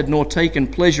desired nor taken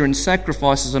pleasure in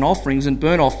sacrifices and offerings and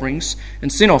burnt offerings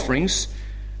and sin offerings,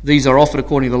 these are offered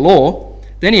according to the law,"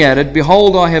 then he added,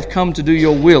 "Behold, I have come to do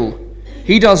your will."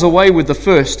 He does away with the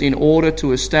first in order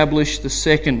to establish the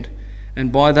second.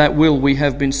 And by that will we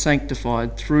have been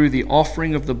sanctified through the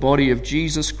offering of the body of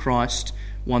Jesus Christ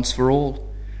once for all.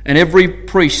 And every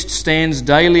priest stands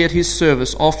daily at his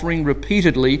service, offering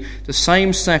repeatedly the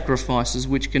same sacrifices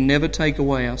which can never take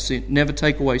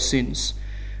away sins.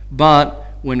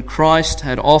 But when Christ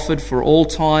had offered for all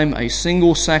time a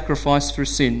single sacrifice for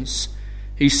sins,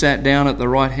 he sat down at the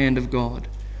right hand of God,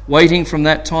 waiting from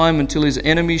that time until his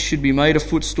enemies should be made a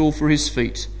footstool for his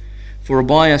feet. For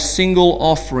by a single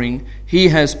offering he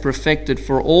has perfected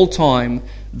for all time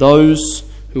those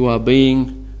who are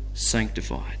being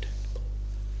sanctified.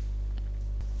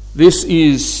 This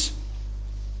is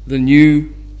the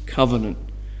new covenant.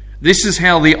 This is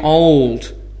how the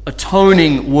old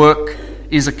atoning work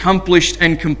is accomplished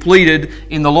and completed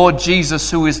in the Lord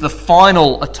Jesus, who is the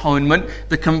final atonement,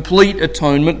 the complete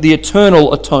atonement, the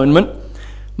eternal atonement.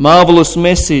 Marvelous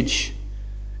message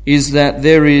is that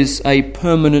there is a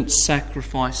permanent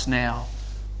sacrifice now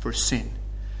for sin.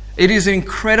 It is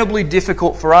incredibly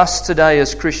difficult for us today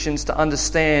as Christians to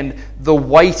understand the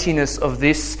weightiness of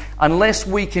this unless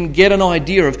we can get an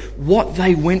idea of what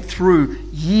they went through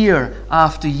year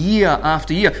after year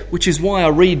after year, which is why I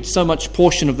read so much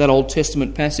portion of that Old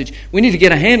Testament passage. We need to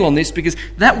get a handle on this because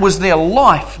that was their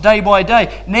life day by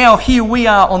day. Now here we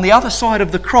are on the other side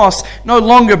of the cross, no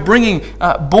longer bringing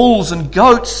bulls and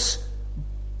goats,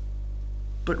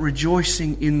 but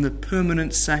rejoicing in the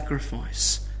permanent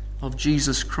sacrifice of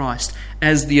Jesus Christ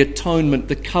as the atonement,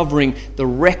 the covering, the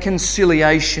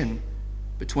reconciliation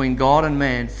between God and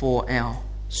man for our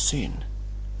sin.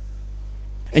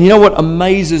 And you know what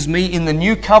amazes me in the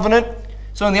new covenant?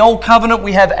 So in the old covenant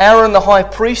we have Aaron the high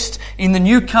priest. In the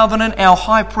new covenant our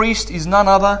high priest is none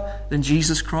other than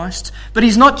Jesus Christ. But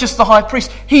he's not just the high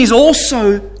priest, he's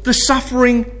also the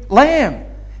suffering lamb.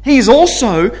 He is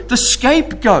also the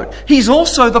scapegoat. He's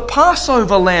also the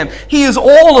Passover lamb. He is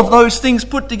all of those things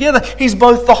put together. He's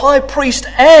both the high priest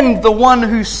and the one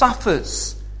who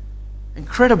suffers.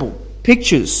 Incredible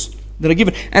pictures that are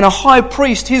given. And a high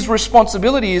priest, his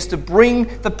responsibility is to bring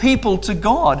the people to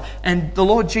God. And the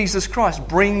Lord Jesus Christ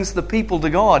brings the people to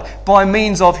God by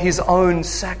means of his own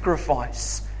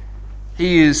sacrifice.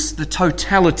 He is the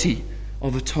totality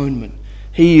of atonement.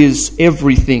 He is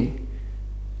everything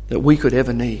that we could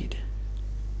ever need.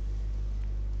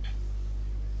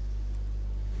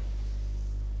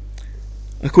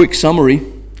 A quick summary,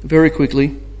 very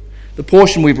quickly. The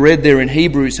portion we've read there in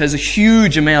Hebrews has a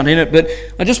huge amount in it, but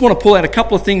I just want to pull out a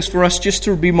couple of things for us just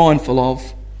to be mindful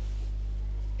of.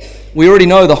 We already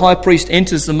know the high priest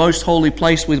enters the most holy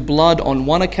place with blood on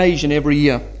one occasion every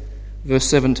year. Verse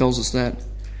 7 tells us that.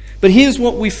 But here's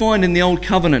what we find in the Old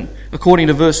Covenant, according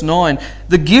to verse 9.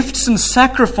 The gifts and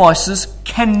sacrifices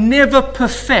can never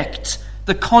perfect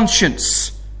the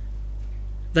conscience.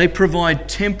 They provide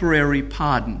temporary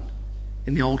pardon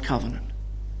in the Old Covenant.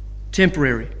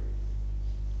 Temporary.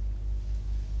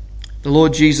 The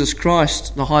Lord Jesus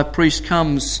Christ, the high priest,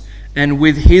 comes and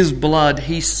with his blood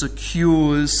he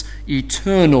secures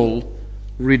eternal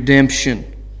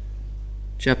redemption.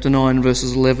 Chapter 9,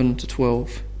 verses 11 to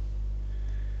 12.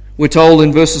 We're told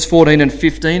in verses 14 and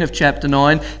 15 of chapter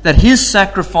 9 that his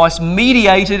sacrifice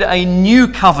mediated a new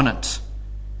covenant.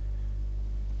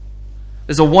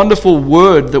 There's a wonderful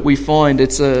word that we find.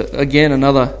 It's again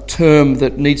another term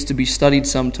that needs to be studied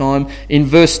sometime. In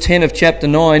verse 10 of chapter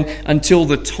 9, until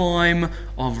the time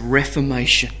of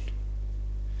reformation.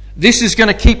 This is going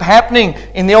to keep happening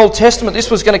in the Old Testament. This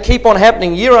was going to keep on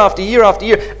happening year after year after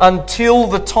year until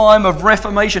the time of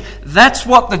Reformation. That's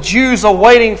what the Jews are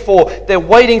waiting for. They're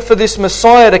waiting for this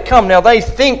Messiah to come. Now they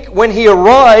think when he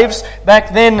arrives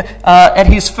back then at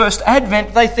his first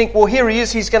advent, they think, well, here he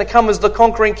is. He's going to come as the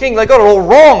conquering king. They got it all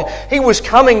wrong. He was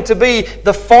coming to be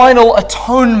the final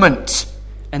atonement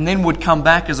and then would come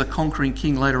back as a conquering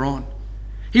king later on.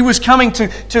 He was coming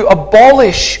to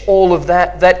abolish all of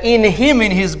that in him,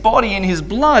 in his body, in his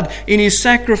blood, in his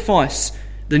sacrifice,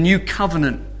 the new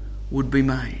covenant would be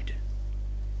made.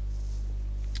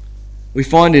 We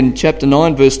find in chapter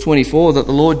 9, verse 24, that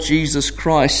the Lord Jesus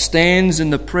Christ stands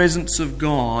in the presence of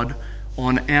God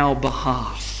on our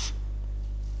behalf.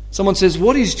 Someone says,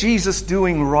 what is Jesus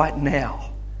doing right now?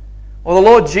 Well, the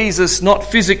Lord Jesus not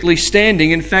physically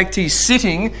standing, in fact he's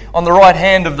sitting on the right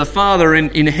hand of the Father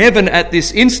in heaven at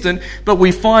this instant, but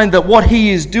we find that what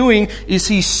he is doing is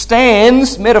he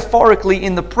stands metaphorically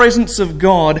in the presence of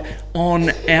God on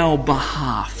our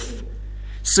behalf.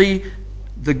 See,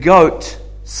 the goat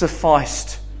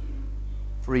sufficed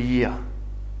for a year.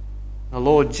 The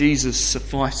Lord Jesus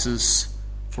suffices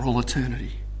for all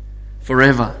eternity,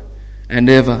 forever and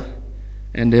ever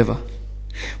and ever.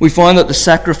 We find that the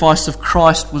sacrifice of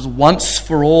Christ was once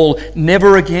for all,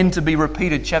 never again to be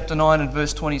repeated. Chapter 9 and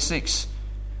verse 26.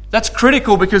 That's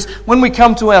critical because when we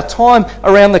come to our time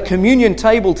around the communion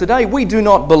table today, we do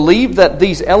not believe that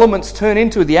these elements turn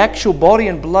into the actual body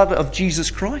and blood of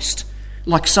Jesus Christ,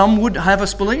 like some would have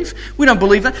us believe. We don't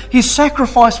believe that. His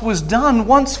sacrifice was done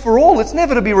once for all. It's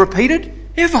never to be repeated,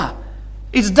 ever.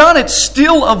 It's done. It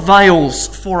still avails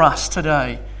for us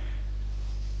today.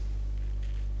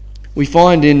 We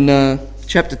find in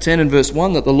chapter 10 and verse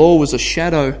 1 that the law was a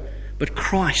shadow, but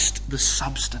Christ the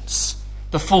substance,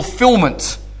 the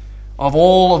fulfillment of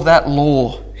all of that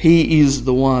law. He is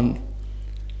the one.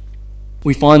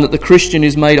 We find that the Christian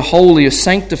is made holy or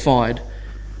sanctified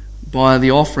by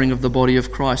the offering of the body of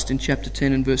Christ in chapter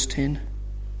 10 and verse 10.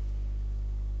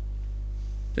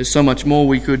 There's so much more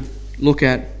we could look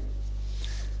at.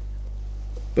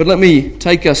 But let me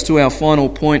take us to our final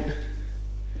point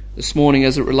this morning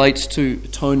as it relates to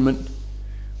atonement.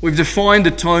 We've defined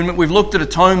atonement. We've looked at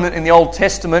atonement in the Old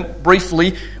Testament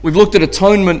briefly. We've looked at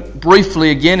atonement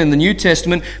briefly again in the New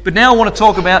Testament. But now I want to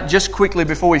talk about, just quickly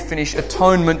before we finish,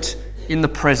 atonement in the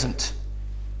present.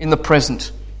 In the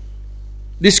present.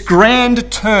 This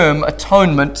grand term,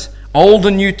 atonement, Old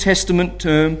and New Testament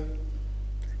term,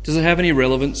 does it have any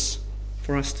relevance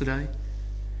for us today?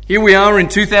 Here we are in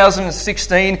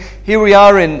 2016. Here we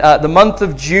are in the month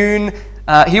of June.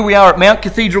 Here we are at Mount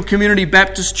Cathedral Community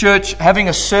Baptist Church having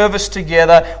a service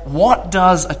together. What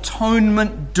does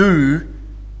atonement do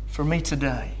for me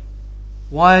today?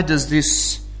 Why does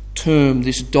this term,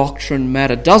 this doctrine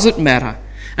matter? Does it matter?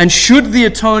 And should the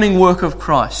atoning work of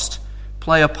Christ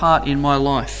play a part in my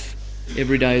life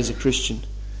every day as a Christian?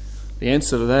 The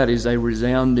answer to that is a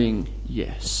resounding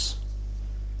yes.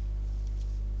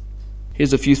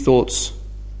 Here's a few thoughts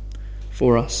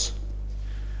for us.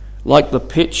 Like the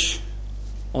pitch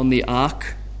on the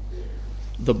ark,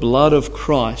 the blood of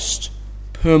Christ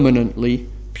permanently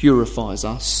purifies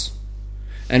us,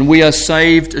 and we are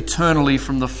saved eternally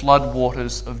from the flood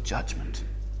waters of judgment.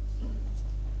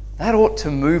 That ought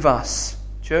to move us,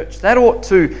 church. That ought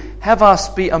to have us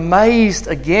be amazed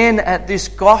again at this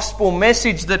gospel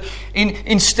message that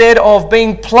instead of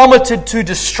being plummeted to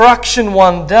destruction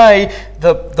one day,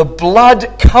 the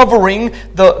blood covering,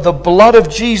 the blood of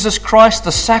Jesus Christ,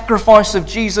 the sacrifice of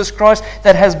Jesus Christ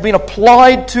that has been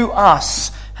applied to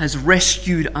us has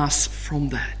rescued us from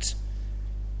that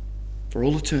for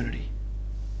all eternity.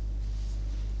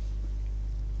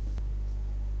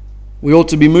 We ought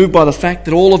to be moved by the fact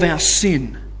that all of our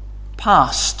sin,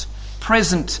 past,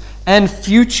 present, and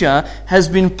future, has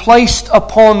been placed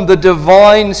upon the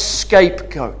divine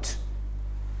scapegoat.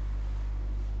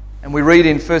 And we read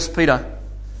in 1 Peter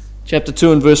chapter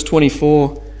 2 and verse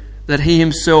 24 that he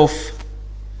himself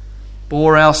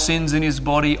bore our sins in his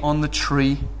body on the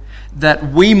tree,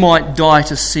 that we might die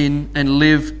to sin and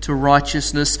live to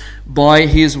righteousness. By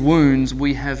his wounds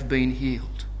we have been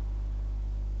healed.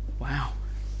 Wow.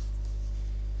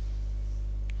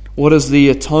 What has the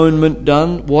atonement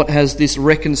done? What has this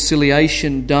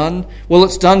reconciliation done? Well,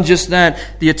 it's done just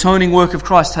that. The atoning work of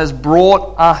Christ has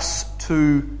brought us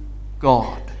to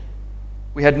God.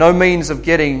 We had no means of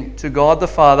getting to God the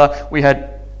Father. We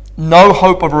had no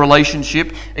hope of a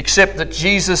relationship except that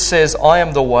Jesus says, I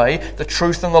am the way, the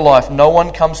truth and the life. No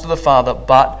one comes to the Father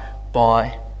but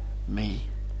by me.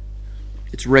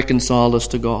 It's reconciled us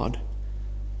to God.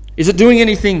 Is it doing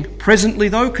anything presently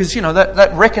though? Because,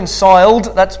 that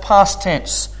reconciled, that's past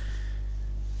tense.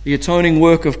 The atoning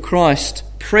work of Christ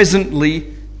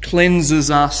presently cleanses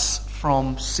us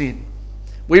from sin.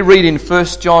 We read in 1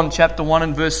 John chapter 1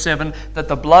 and verse 7 that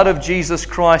the blood of Jesus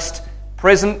Christ,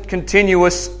 present,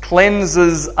 continuous,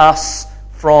 cleanses us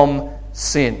from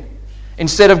sin.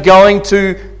 Instead of going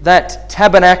to that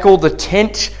tabernacle, the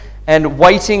tent, and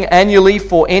waiting annually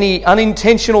for any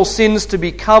unintentional sins to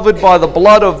be covered by the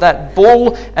blood of that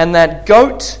bull and that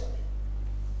goat,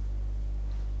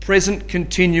 present,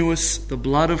 continuous, the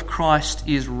blood of Christ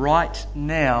is right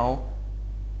now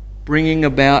bringing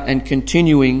about and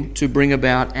continuing to bring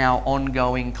about our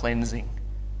ongoing cleansing.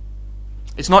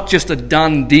 It's not just a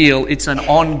done deal, it's an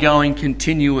ongoing,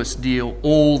 continuous deal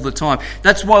all the time.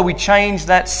 That's why we changed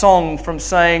that song from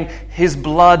saying, His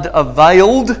blood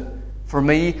availed for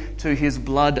me, to His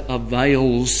blood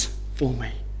avails for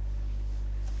me.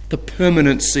 The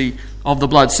permanency of the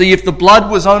blood. See, if the blood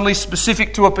was only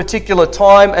specific to a particular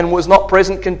time and was not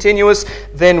present continuous,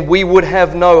 then we would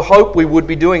have no hope. We would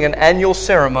be doing an annual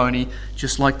ceremony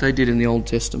just like they did in the Old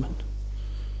Testament.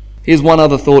 Here's one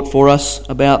other thought for us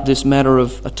about this matter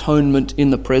of atonement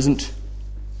in the present.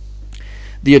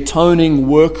 The atoning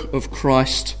work of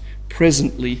Christ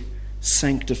presently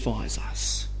sanctifies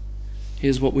us.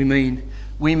 Here's what we mean.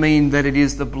 We mean that it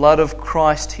is the blood of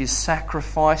Christ, His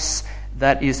sacrifice,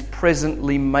 that is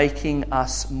presently making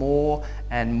us more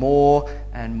and more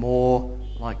and more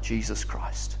like Jesus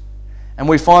Christ. And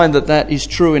we find that that is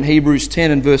true in Hebrews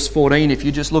 10 and verse 14. If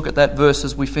you just look at that verse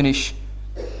as we finish.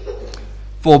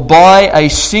 For by a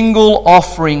single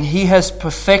offering He has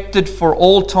perfected for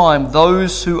all time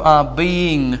those who are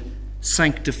being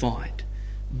sanctified.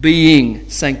 Being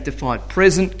sanctified.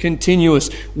 Present, continuous.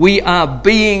 We are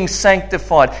being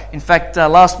sanctified. In fact,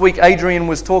 last week Adrian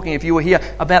was talking, if you were here,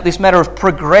 about this matter of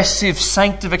progressive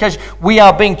sanctification. We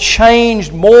are being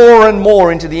changed more and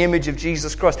more into the image of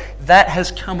Jesus Christ. That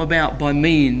has come about by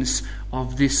means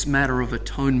of this matter of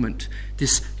atonement,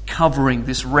 this covering,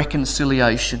 this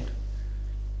reconciliation.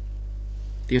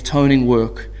 The atoning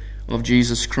work of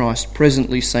Jesus Christ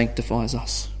presently sanctifies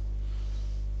us.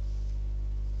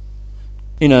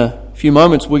 In a few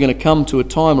moments, we're going to come to a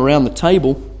time around the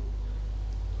table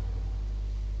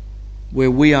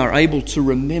where we are able to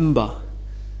remember,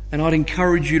 and I'd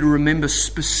encourage you to remember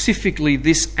specifically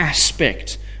this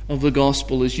aspect of the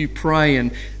gospel as you pray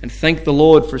and thank the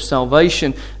Lord for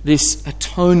salvation, this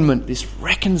atonement, this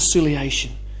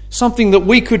reconciliation, something that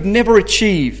we could never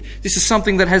achieve. This is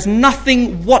something that has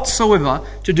nothing whatsoever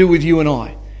to do with you and I.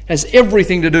 It has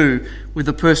everything to do with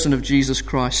the person of Jesus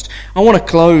Christ. I want to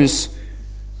close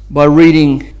by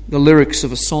reading the lyrics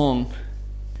of a song.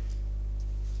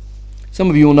 Some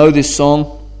of you will know this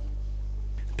song,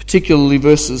 particularly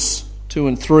verses 2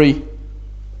 and 3.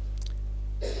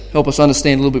 Help us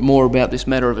understand a little bit more about this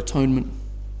matter of atonement.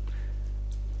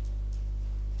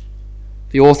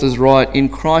 The authors write, In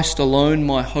Christ alone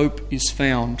my hope is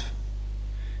found.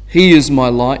 He is my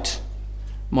light,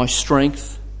 my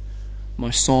strength,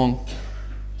 my song.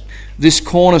 This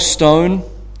cornerstone,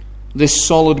 this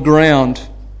solid ground,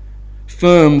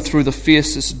 firm through the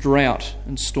fiercest drought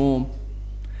and storm.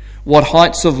 What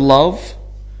heights of love,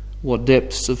 what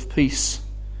depths of peace,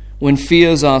 when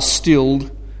fears are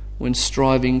stilled, when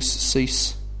strivings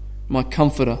cease. My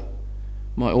comforter,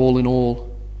 my all in all,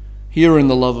 here in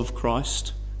the love of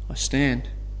Christ I stand.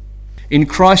 In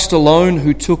Christ alone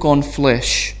who took on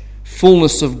flesh,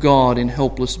 fullness of God in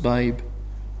helpless babe.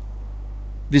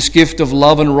 This gift of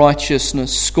love and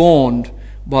righteousness scorned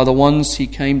by the ones He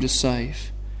came to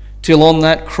save. Till on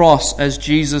that cross, as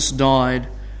Jesus died,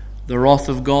 the wrath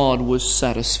of God was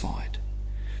satisfied.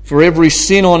 For every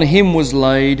sin on Him was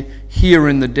laid, here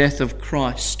in the death of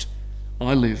Christ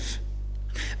I live.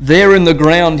 There in the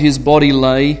ground His body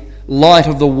lay, light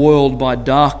of the world by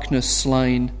darkness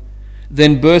slain.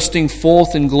 Then bursting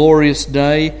forth in glorious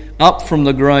day, up from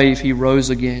the grave He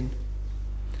rose again.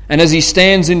 And as He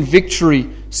stands in victory,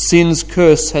 sin's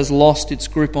curse has lost its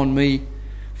grip on me.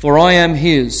 For I am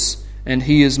His, and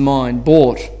He is mine,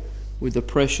 bought with the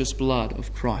precious blood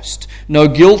of Christ. No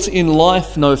guilt in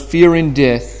life, no fear in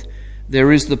death,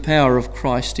 there is the power of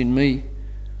Christ in me.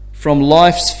 From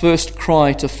life's first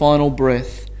cry to final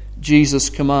breath, Jesus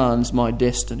commands my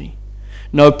destiny.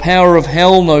 No power of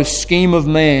hell, no scheme of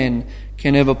man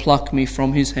can ever pluck me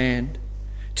from His hand.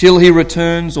 Till He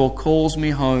returns or calls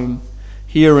me home,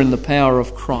 here in the power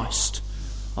of Christ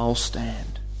I'll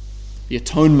stand. The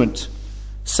atonement,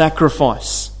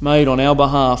 sacrifice made on our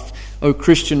behalf. O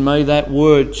Christian, may that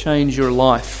word change your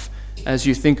life as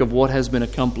you think of what has been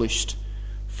accomplished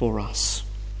for us.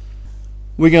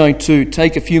 We're going to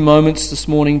take a few moments this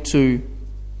morning to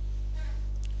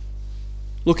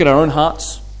look at our own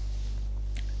hearts,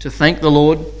 to thank the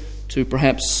Lord, to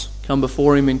perhaps come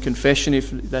before Him in confession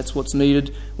if that's what's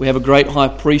needed. We have a great high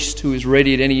priest who is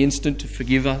ready at any instant to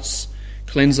forgive us,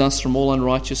 cleanse us from all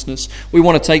unrighteousness. We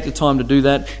want to take the time to do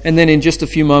that, and then in just a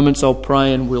few moments I'll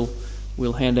pray and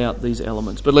we'll hand out these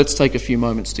elements. But let's take a few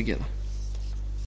moments together.